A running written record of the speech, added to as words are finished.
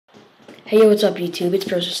Hey, what's up YouTube? It's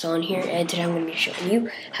Brosaston here, and today I'm going to be showing you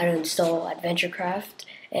how to install AdventureCraft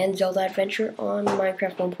and Zelda Adventure on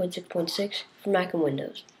Minecraft 1.6.6 for Mac and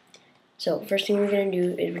Windows. So, first thing we're going to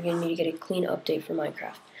do is we're going to need to get a clean update for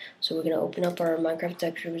Minecraft. So we're going to open up our Minecraft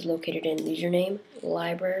texture, which is located in Username,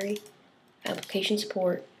 Library, Application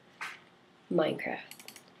Support, Minecraft.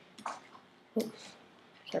 Oops.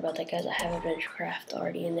 Sorry about that, guys. I have AdventureCraft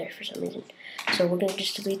already in there for some reason. So we're going to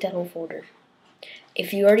just delete that whole folder.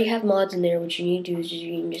 If you already have mods in there, what you need to do is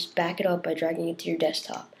you can just back it up by dragging it to your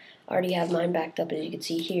desktop. I already have mine backed up, as you can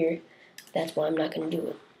see here. That's why I'm not going to do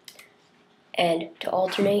it. And to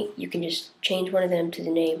alternate, you can just change one of them to the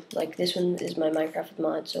name. Like this one is my Minecraft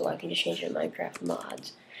mod, so I can just change it to Minecraft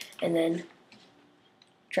mods. And then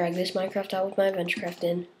drag this Minecraft out with my AdventureCraft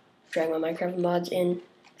in, drag my Minecraft mods in,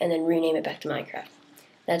 and then rename it back to Minecraft.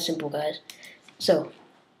 That's simple, guys. So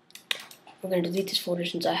we're going to delete this folder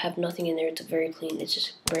since I have nothing in there. It's very clean. It's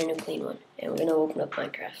just a brand new clean one. And we're going to open up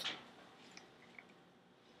Minecraft.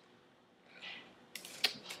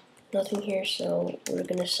 Nothing here, so we're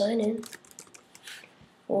going to sign in.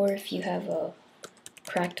 Or if you have a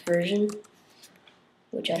cracked version,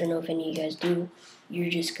 which I don't know if any of you guys do, you're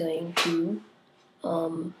just going to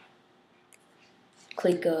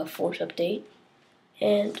click Force Update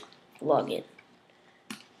and log in.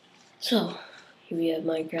 So here we have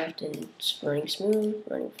Minecraft, and it's running smooth,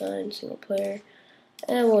 running fine, single player,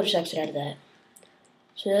 and we'll just exit out of that.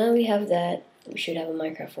 So now we have that, we should have a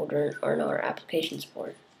Minecraft folder on our application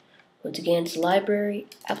support. Once again, it's library,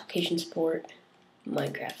 application support,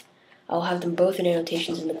 Minecraft. I'll have them both in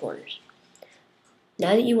annotations in the corners.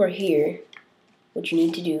 Now that you are here, what you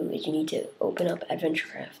need to do is you need to open up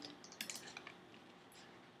AdventureCraft.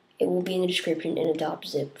 It will be in the description in a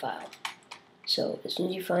 .zip file. So as soon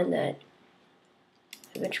as you find that,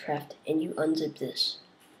 AdventureCraft, and you unzip this.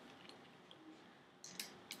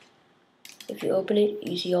 If you open it,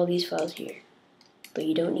 you see all these files here, but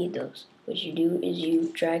you don't need those. What you do is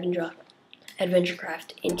you drag and drop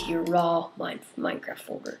AdventureCraft into your raw Minecraft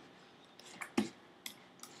folder.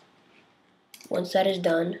 Once that is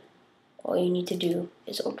done, all you need to do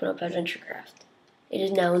is open up AdventureCraft. It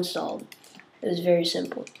is now installed. It was very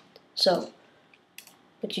simple. So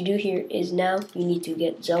what you do here is now you need to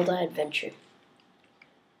get Zelda Adventure.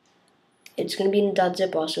 It's going to be in the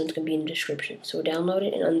 .zip also, it's going to be in the description. So download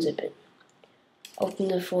it and unzip it. Open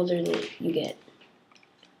the folder that you get.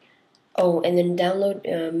 Oh, and then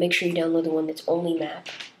download, make sure you download the one that's only map,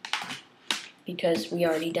 because we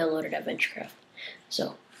already downloaded AdventureCraft.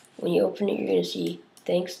 So when you open it, you're going to see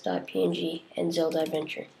thanks.png and Zelda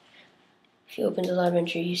Adventure. If you open Zelda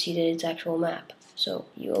Adventure, you see that it's actual map. So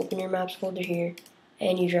you open your maps folder here,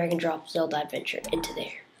 and you drag and drop Zelda Adventure into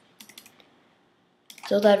there.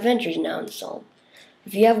 Zelda Adventure is now installed.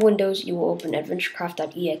 If you have Windows, you will open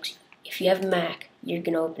AdventureCraft.exe. If you have Mac, you're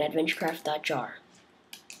going to open AdventureCraft.jar.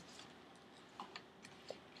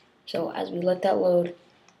 So as we let that load, you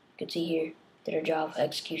can see here that our Java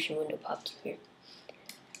execution window pops up here.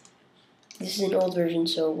 This is an old version,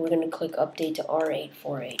 so we're going to click Update to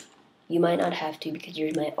R848. You might not have to because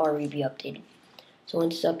yours might already be updated. So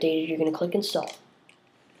once it's updated, you're going to click Install.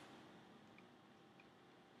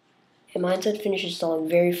 And mine said finish installing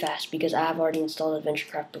very fast because I have already installed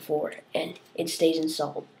AdventureCraft before and it stays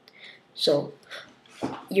installed. So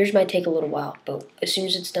yours might take a little while, but as soon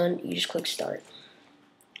as it's done, you just click Start.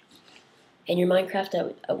 And your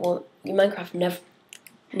Minecraft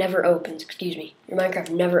never opens. Excuse me. Your Minecraft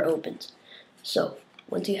never opens. So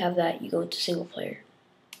once you have that, you go into single player,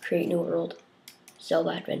 create new world, Zelda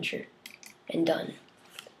Adventure, and done.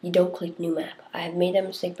 You don't click new map. I have made that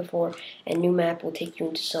mistake before, and new map will take you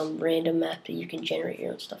into some random map that you can generate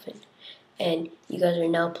your own stuff in. And you guys are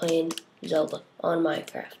now playing Zelda on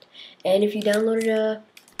Minecraft. And if you downloaded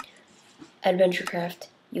AdventureCraft,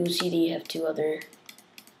 you will see that you have two other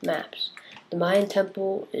maps. The Mayan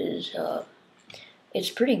Temple is it's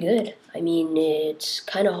pretty good. I mean, it's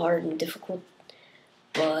kind of hard and difficult,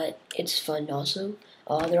 but it's fun also.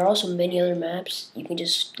 There are also many other maps. You can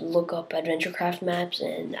just look up AdventureCraft maps,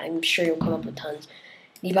 and I'm sure you'll come up with tons.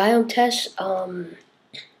 The biome test, I'm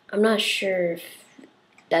not sure if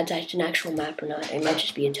that's an actual map or not. It might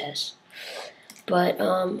just be a test. But,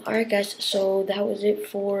 alright guys, so that was it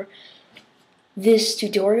for this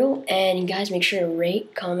tutorial. And guys, make sure to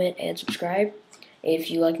rate, comment, and subscribe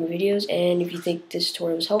if you like my videos. And if you think this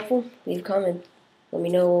tutorial was helpful, leave a comment. Let me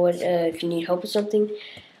know if you need help with something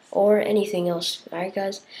or anything else. Alright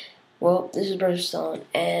guys, well, this is Brother Stalin,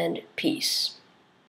 and peace.